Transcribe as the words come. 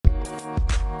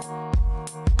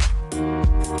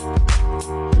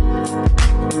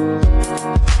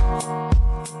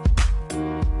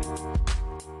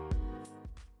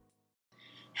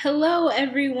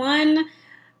everyone.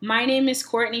 My name is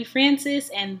Courtney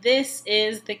Francis, and this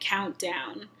is The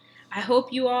Countdown. I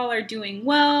hope you all are doing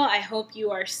well. I hope you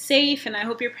are safe, and I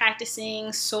hope you're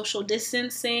practicing social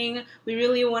distancing. We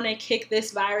really want to kick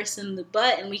this virus in the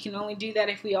butt, and we can only do that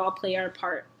if we all play our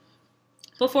part.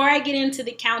 Before I get into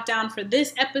the countdown for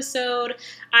this episode,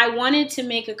 I wanted to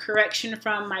make a correction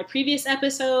from my previous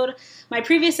episode. My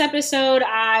previous episode,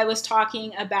 I was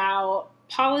talking about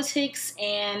politics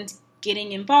and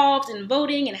getting involved in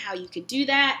voting and how you could do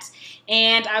that.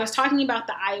 And I was talking about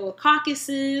the Iowa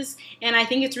caucuses, and I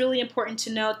think it's really important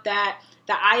to note that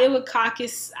the Iowa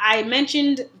caucus, I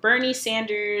mentioned Bernie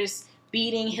Sanders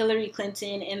beating Hillary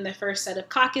Clinton in the first set of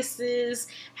caucuses.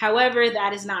 However,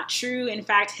 that is not true. In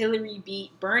fact, Hillary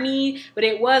beat Bernie, but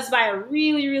it was by a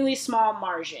really, really small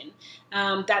margin.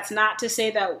 That's not to say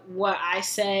that what I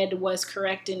said was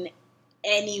correct in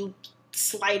any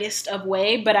slightest of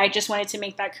way, but I just wanted to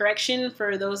make that correction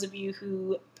for those of you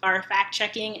who are fact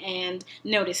checking and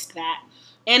noticed that.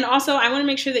 And also, I want to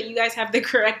make sure that you guys have the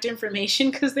correct information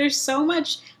because there's so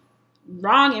much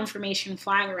wrong information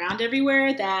flying around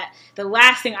everywhere that the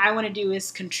last thing I want to do is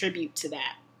contribute to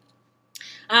that.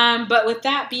 But with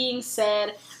that being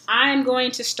said, I'm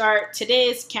going to start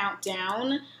today's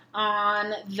countdown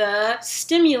on the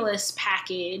stimulus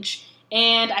package.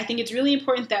 And I think it's really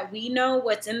important that we know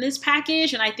what's in this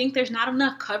package. And I think there's not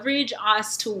enough coverage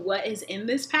as to what is in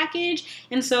this package.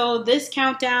 And so this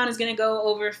countdown is going to go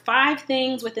over 5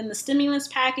 things within the stimulus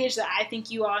package that I think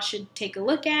you all should take a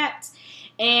look at.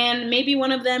 And maybe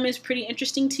one of them is pretty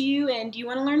interesting to you and you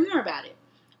want to learn more about it.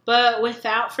 But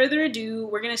without further ado,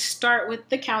 we're going to start with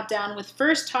the countdown with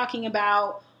first talking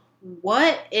about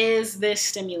what is this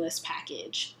stimulus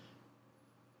package.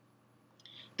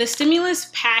 The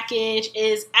stimulus package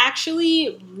is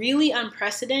actually really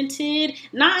unprecedented,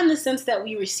 not in the sense that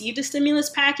we received a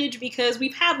stimulus package because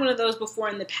we've had one of those before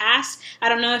in the past. I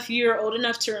don't know if you're old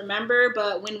enough to remember,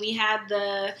 but when we had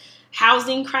the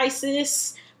housing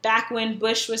crisis back when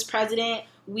Bush was president,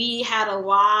 we had a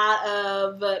lot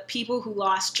of people who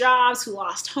lost jobs, who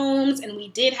lost homes, and we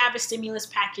did have a stimulus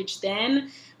package then.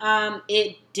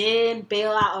 It did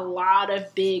bail out a lot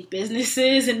of big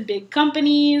businesses and big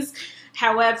companies.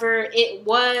 However, it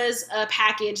was a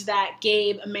package that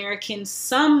gave Americans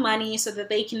some money so that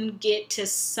they can get to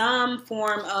some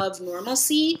form of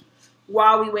normalcy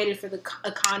while we waited for the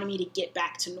economy to get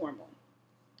back to normal.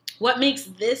 What makes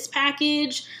this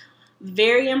package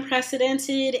very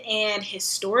unprecedented and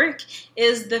historic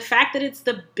is the fact that it's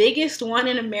the biggest one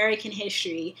in American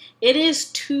history. It is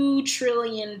 $2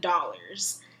 trillion.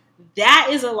 That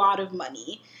is a lot of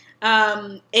money.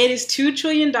 It is $2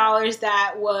 trillion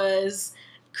that was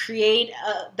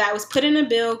put in a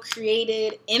bill,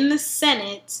 created in the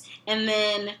Senate, and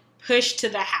then pushed to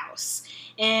the House.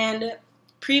 And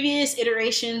previous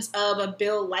iterations of a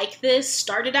bill like this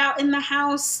started out in the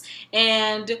House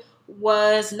and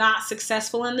was not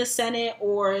successful in the Senate,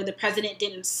 or the president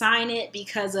didn't sign it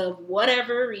because of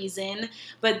whatever reason.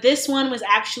 But this one was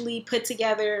actually put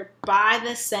together by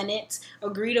the Senate,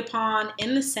 agreed upon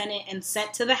in the Senate, and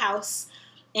sent to the House.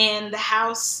 And the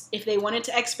House, if they wanted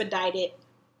to expedite it,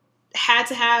 had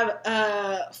to have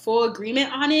a full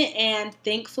agreement on it. And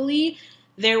thankfully,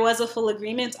 there was a full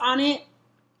agreement on it.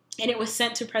 And it was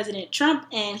sent to President Trump,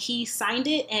 and he signed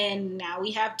it. And now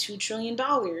we have $2 trillion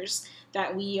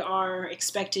that we are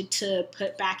expected to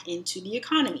put back into the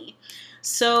economy.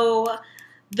 So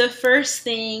the first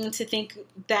thing to think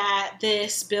that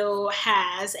this bill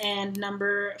has, and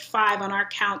number 5 on our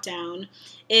countdown,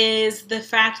 is the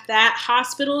fact that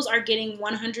hospitals are getting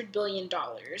 $100 billion.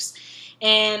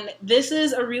 And this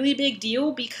is a really big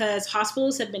deal because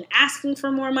hospitals have been asking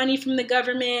for more money from the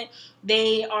government.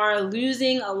 They are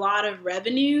losing a lot of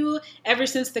revenue ever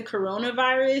since the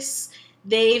coronavirus.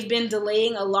 They've been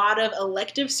delaying a lot of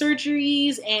elective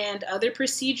surgeries and other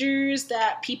procedures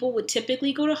that people would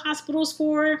typically go to hospitals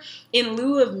for in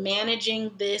lieu of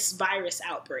managing this virus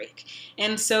outbreak.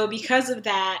 And so because of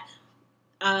that,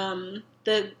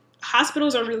 the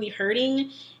hospitals are really hurting,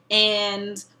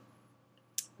 and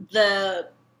the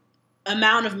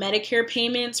amount of Medicare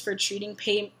payments for treating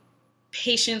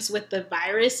patients with the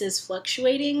virus is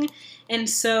fluctuating. And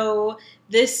so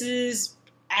this is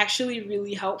actually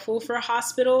really helpful for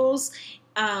hospitals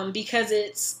because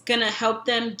it's going to help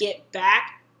them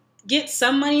get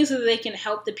some money so that they can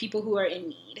help the people who are in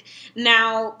need.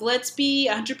 Now, let's be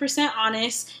 100%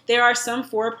 honest. There are some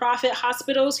for-profit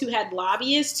hospitals who had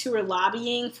lobbyists who were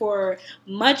lobbying for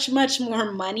much, much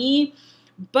more money.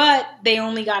 but they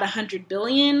only got $100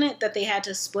 billion that they had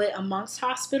to split amongst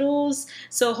hospitals.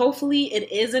 So hopefully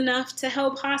it is enough to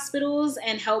help hospitals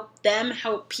and help them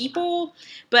help people.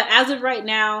 But as of right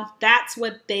now, that's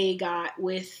what they got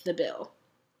with the bill.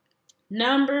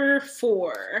 Number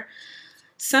 4,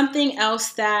 something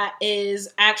else that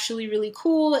is actually really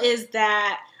cool is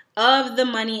that of the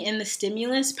money in the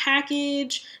stimulus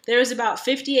package, there was about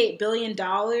 $58 billion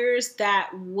that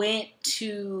went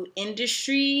to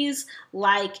industries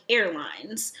like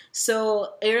airlines.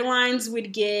 So airlines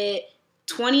would get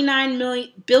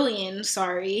 $29 billion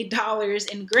dollars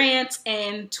in grants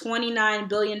and $29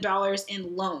 billion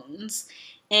in loans.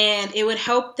 And it would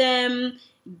help them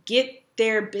get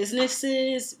their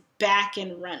businesses back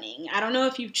and running. I don't know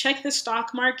if you've checked the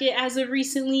stock market as of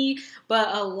recently, but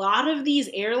a lot of these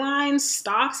airlines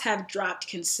stocks have dropped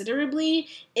considerably.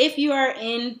 If you are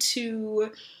into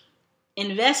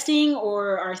investing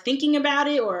or are thinking about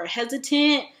it or are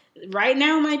hesitant, right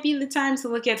now might be the time to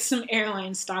look at some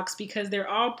airline stocks because they're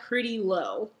all pretty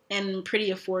low and pretty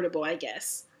affordable, I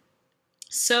guess.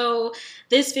 So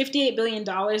this $58 billion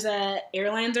that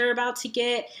airlines are about to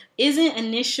get isn't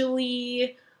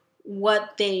initially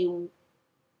what they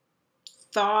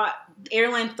thought,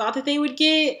 airlines thought that they would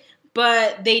get,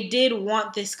 but they did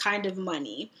want this kind of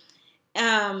money.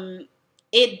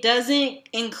 It doesn't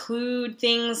include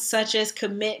things such as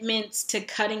commitments to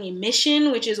cutting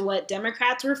emission, which is what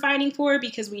Democrats were fighting for,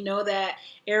 because we know that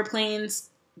airplanes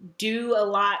do a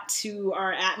lot to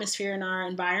our atmosphere and our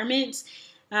environment.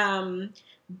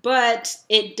 But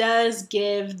it does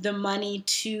give the money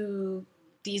to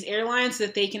these airlines so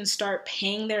that they can start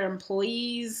paying their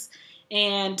employees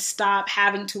and stop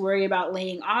having to worry about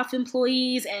laying off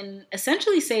employees and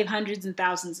essentially save hundreds and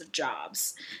thousands of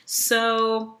jobs.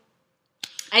 So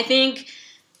I think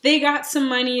they got some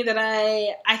money that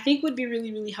I think would be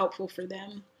really, really helpful for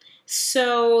them.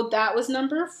 So that was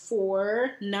number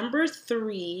 4. Number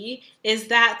 3 is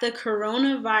that the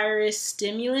coronavirus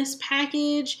stimulus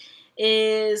package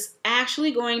is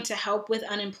actually going to help with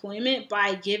unemployment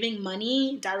by giving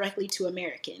money directly to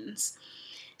Americans.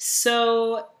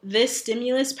 So this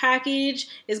stimulus package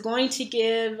is going to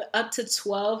give up to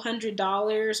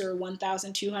 $1,200 or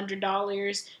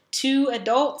 $1,200 to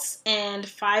adults and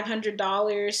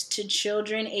 $500 to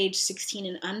children age 16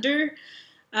 and under,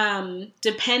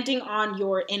 depending on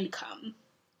your income.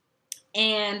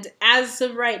 And as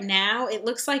of right now, it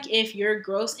looks like if your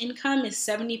gross income is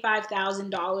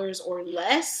 $75,000 or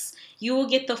less, you will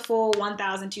get the full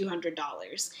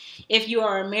 $1,200. If you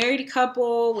are a married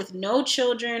couple with no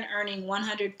children earning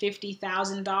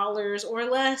 $150,000 or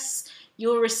less,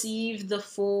 you'll receive the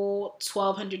full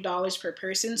 $1,200 per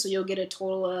person, so you'll get a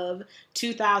total of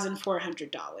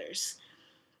 $2,400.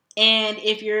 And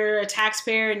if you're a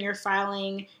taxpayer and you're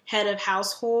filing head of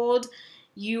household,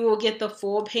 you will get the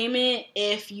full payment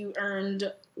if you earned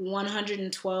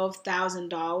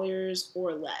 $112,000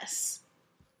 or less.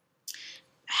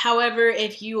 However,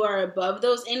 if you are above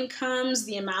those incomes,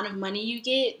 the amount of money you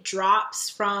get drops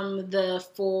from the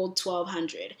full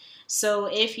 $1,200. So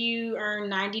if you earn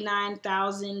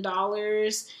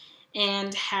 $99,000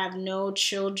 and have no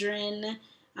children,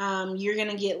 you're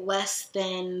going to get less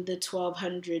than the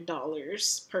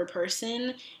 $1,200 per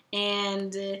person.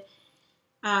 And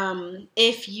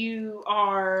if you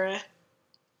are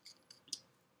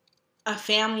a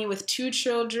family with 2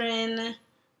 children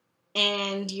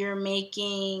and you're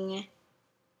making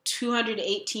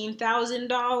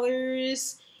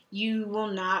 $218,000, you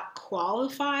will not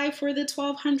qualify for the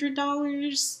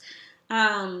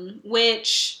 $1,200,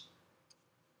 which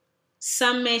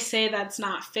some may say that's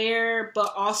not fair,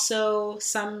 but also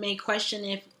some may question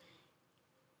if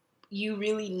you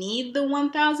really need the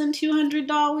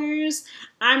 $1,200.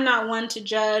 I'm not one to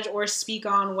judge or speak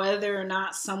on whether or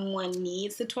not someone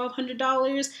needs the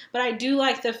 $1,200, but I do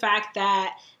like the fact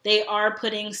that they are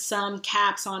putting some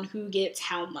caps on who gets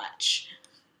how much.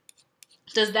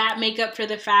 Does that make up for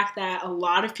the fact that a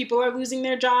lot of people are losing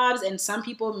their jobs and some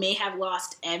people may have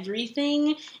lost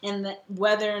everything, and that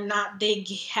whether or not they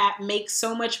make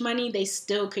so much money, they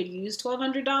still could use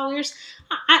 $1,200?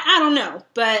 I don't know,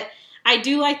 but I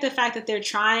do like the fact that they're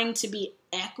trying to be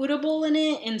equitable in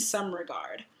it in some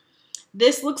regard.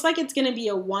 This looks like it's going to be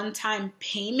a one-time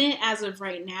payment as of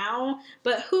right now,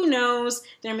 but who knows?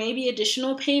 There may be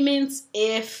additional payments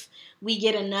if we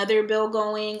get another bill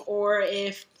going or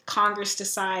if Congress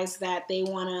decides that they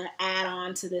want to add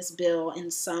on to this bill in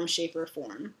some shape or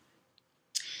form.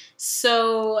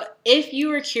 So if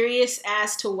you are curious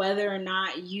as to whether or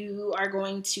not you are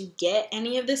going to get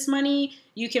any of this money,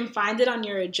 you can find it on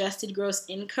your adjusted gross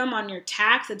income on your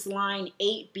tax. It's line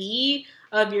 8B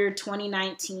of your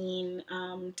 2019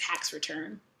 tax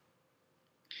return.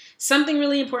 Something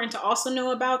really important to also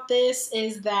know about this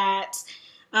is that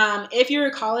if you're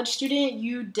a college student,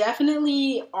 you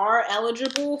definitely are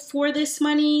eligible for this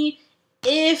money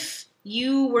if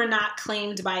you were not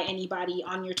claimed by anybody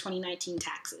on your 2019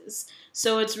 taxes.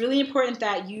 So it's really important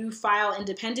that you file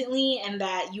independently and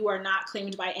that you are not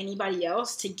claimed by anybody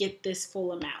else to get this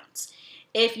full amount.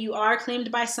 If you are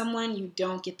claimed by someone, you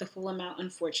don't get the full amount,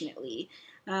 unfortunately.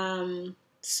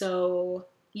 So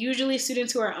usually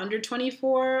students who are under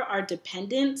 24 are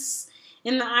dependents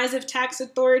in the eyes of tax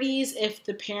authorities if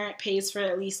the parent pays for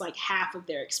at least like half of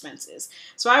their expenses.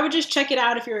 So I would just check it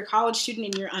out if you're a college student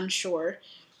and you're unsure.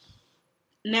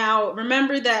 Now,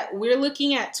 remember that we're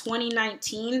looking at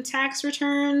 2019 tax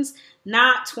returns,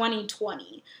 not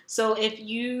 2020. So if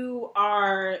you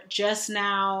are just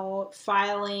now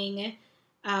filing,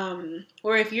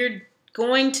 or if you're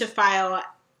going to file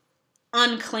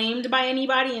unclaimed by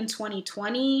anybody in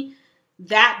 2020,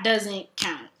 that doesn't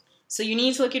count. So you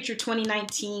need to look at your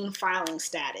 2019 filing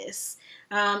status.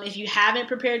 If you haven't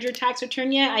prepared your tax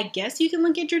return yet, I guess you can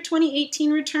look at your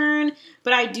 2018 return,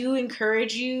 but I do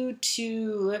encourage you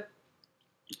to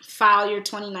file your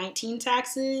 2019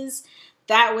 taxes.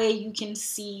 That way you can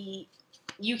see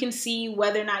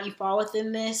whether or not you fall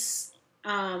within this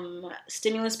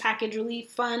stimulus package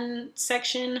relief fund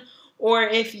section, or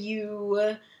if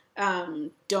you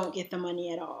don't get the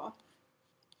money at all.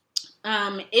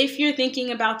 If you're thinking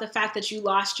about the fact that you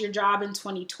lost your job in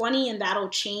 2020 and that'll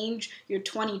change your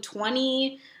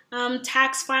 2020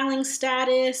 tax filing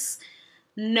status,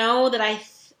 know that I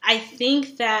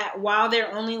think that while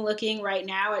they're only looking right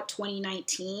now at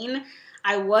 2019,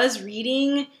 I was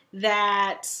reading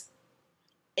that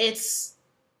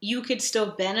you could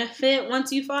still benefit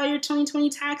once you file your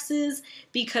 2020 taxes,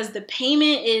 because the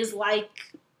payment is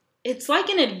it's like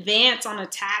an advance on a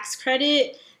tax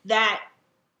credit that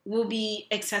will be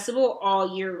accessible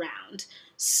all year round.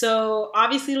 So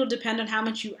obviously it'll depend on how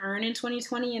much you earn in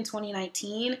 2020 and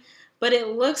 2019, but it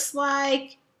looks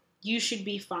like you should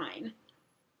be fine.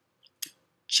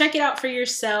 Check it out for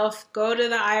yourself. Go to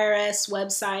the IRS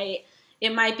website.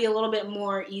 It might be a little bit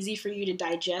more easy for you to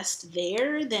digest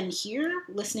there than here,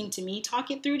 listening to me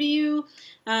talk it through to you.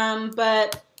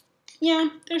 But yeah,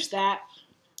 there's that.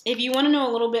 If you want to know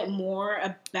a little bit more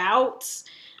about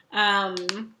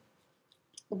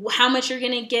how much you're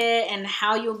going to get and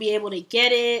how you'll be able to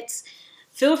get it,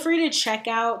 feel free to check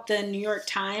out the New York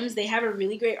Times. They have a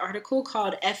really great article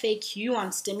called FAQ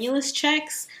on stimulus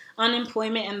checks,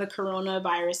 unemployment, and the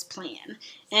coronavirus plan.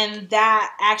 And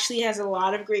that actually has a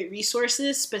lot of great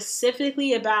resources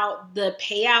specifically about the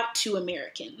payout to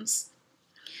Americans.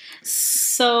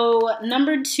 So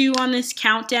number 2 on this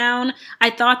countdown, I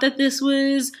thought that this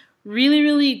was really,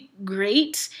 really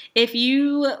great. If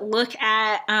you look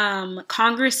at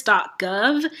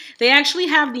congress.gov, they actually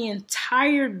have the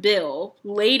entire bill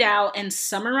laid out and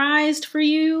summarized for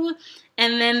you.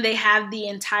 And then they have the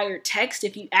entire text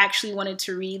if you actually wanted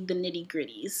to read the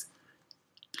nitty-gritties.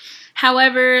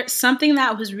 However, something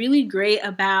that was really great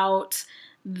about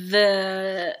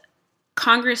the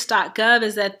congress.gov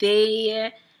is that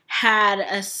they had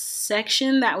a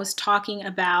section that was talking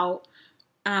about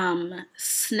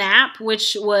SNAP,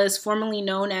 which was formerly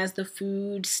known as the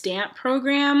Food Stamp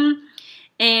Program.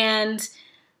 And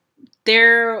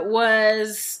there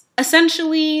was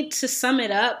essentially, to sum it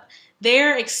up,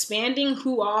 they're expanding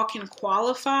who all can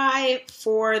qualify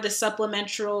for the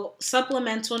Supplemental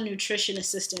Nutrition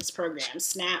Assistance Program,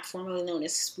 SNAP, formerly known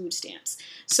as food stamps.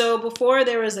 So before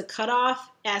there was a cutoff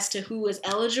as to who was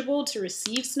eligible to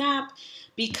receive SNAP.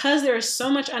 Because there is so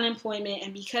much unemployment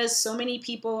and because so many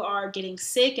people are getting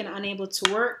sick and unable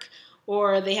to work,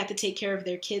 or they have to take care of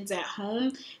their kids at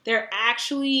home, they're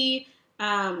actually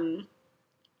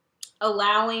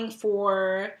allowing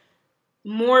for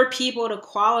more people to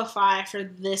qualify for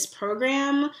this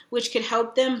program, which could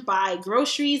help them buy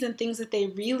groceries and things that they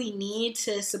really need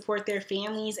to support their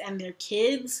families and their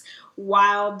kids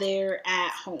while they're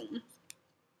at home.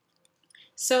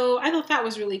 So I thought that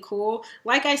was really cool.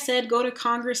 Like I said, go to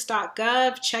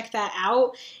congress.gov, check that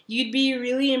out. You'd be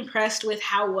really impressed with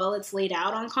how well it's laid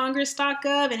out on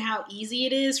congress.gov and how easy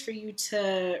it is for you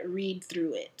to read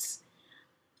through it.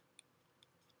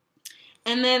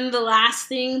 And then the last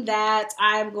thing that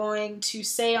I'm going to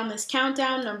say on this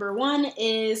countdown, number 1,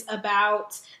 is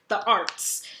about the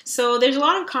arts. So there's a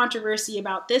lot of controversy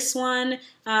about this one,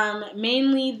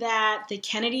 mainly that the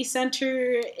Kennedy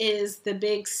Center is the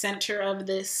big center of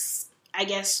this, I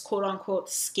guess, quote unquote,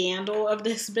 scandal of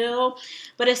this bill.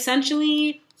 But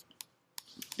essentially,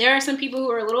 there are some people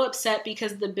who are a little upset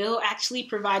because the bill actually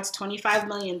provides $25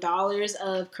 million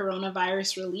of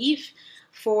coronavirus relief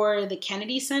for the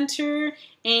Kennedy Center.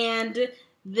 And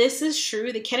this is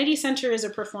true. The Kennedy Center is a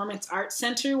performance arts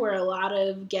center where a lot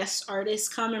of guest artists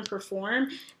come and perform.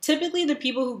 Typically, the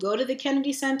people who go to the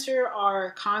Kennedy Center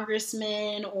are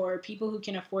congressmen or people who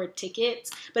can afford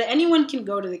tickets, but anyone can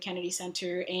go to the Kennedy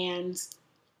Center and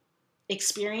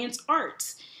experience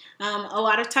art. A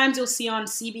lot of times you'll see on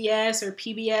CBS or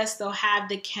PBS, they'll have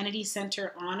the Kennedy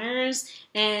Center Honors,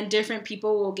 and different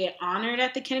people will get honored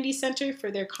at the Kennedy Center for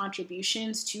their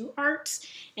contributions to art.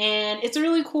 And it's a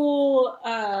really cool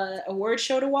award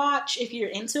show to watch if you're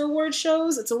into award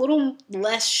shows. It's a little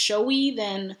less showy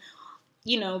than,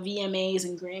 VMAs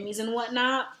and Grammys and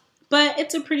whatnot, but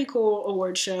it's a pretty cool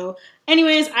award show.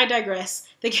 Anyways, I digress.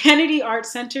 The Kennedy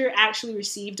Arts Center actually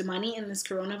received money in this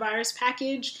coronavirus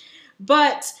package,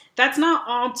 but that's not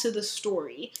all to the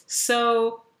story.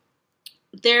 So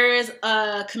there is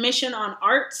a commission on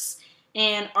arts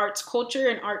and arts culture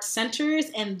and arts centers,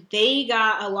 and they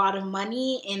got a lot of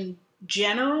money in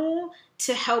general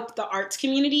to help the arts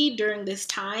community during this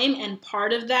time. And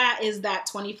part of that is that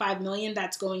 $25 million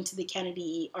that's going to the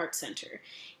Kennedy Arts Center.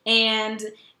 And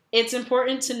it's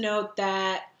important to note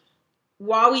that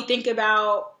while we think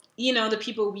about the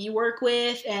people we work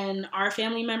with and our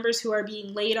family members who are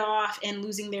being laid off and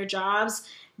losing their jobs,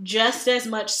 just as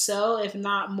much so, if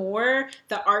not more,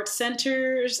 the art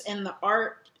centers and the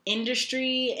art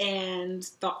industry and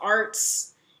the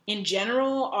arts in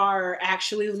general are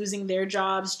actually losing their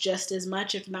jobs just as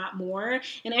much, if not more.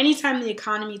 And anytime the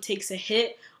economy takes a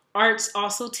hit, arts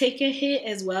also take a hit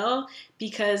as well,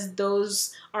 because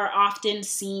those are often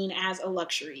seen as a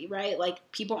luxury, right? Like,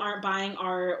 people aren't buying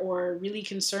art or really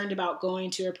concerned about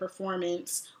going to a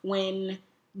performance when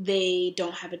they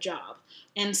don't have a job.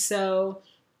 And so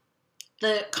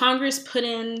the Congress put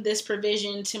in this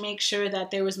provision to make sure that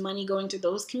there was money going to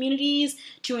those communities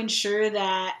to ensure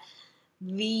that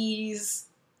these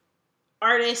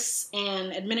artists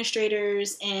and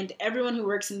administrators and everyone who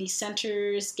works in these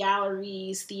centers,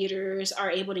 galleries, theaters are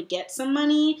able to get some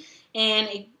money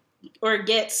or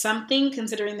get something,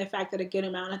 considering the fact that a good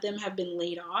amount of them have been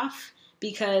laid off,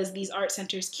 because these art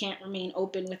centers can't remain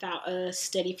open without a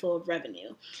steady flow of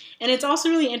revenue. And it's also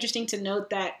really interesting to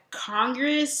note that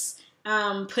Congress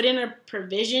put in a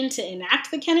provision to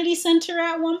enact the Kennedy Center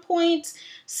at one point.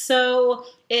 So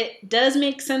it does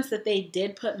make sense that they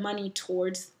did put money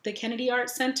towards the Kennedy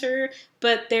Arts Center,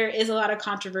 but there is a lot of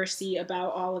controversy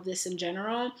about all of this in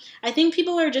general. I think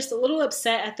people are just a little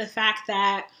upset at the fact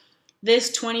that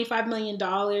this $25 million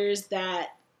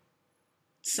that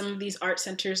some of these art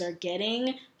centers are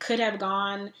getting could have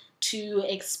gone to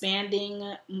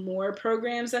expanding more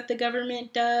programs that the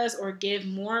government does, or give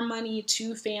more money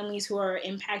to families who are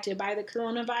impacted by the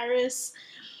coronavirus.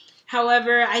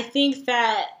 However, I think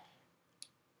that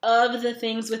of the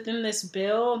things within this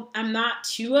bill, I'm not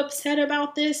too upset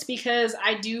about this, because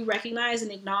I do recognize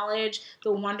and acknowledge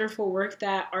the wonderful work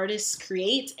that artists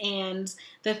create, and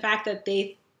the fact that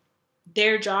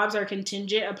their jobs are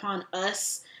contingent upon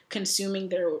us consuming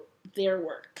their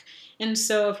work. And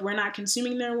so if we're not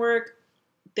consuming their work,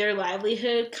 their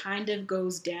livelihood kind of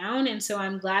goes down. And so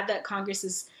I'm glad that Congress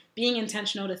is being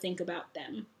intentional to think about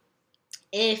them.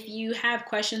 If you have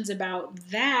questions about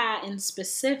that in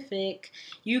specific,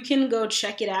 you can go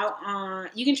check it out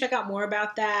you can check out more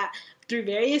about that through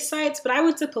various sites, but I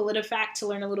went to PolitiFact to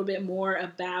learn a little bit more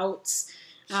about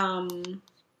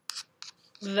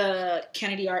the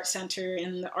Kennedy Arts Center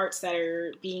and the arts that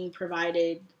are being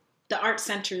provided, the art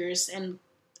centers and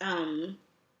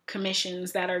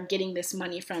commissions that are getting this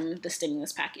money from the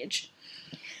stimulus package.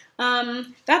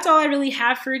 That's all I really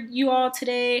have for you all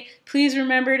today. Please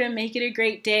remember to make it a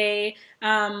great day.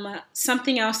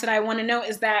 Something else that I want to note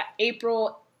is that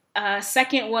April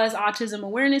 2nd was Autism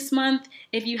Awareness Month.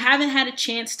 If you haven't had a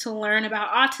chance to learn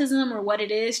about autism or what it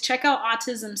is, check out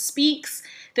Autism Speaks.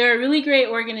 They're a really great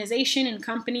organization and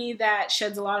company that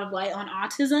sheds a lot of light on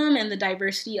autism and the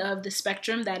diversity of the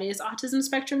spectrum that is autism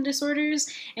spectrum disorders,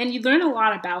 and you learn a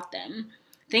lot about them.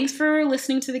 Thanks for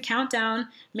listening to the countdown.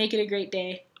 Make it a great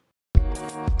day.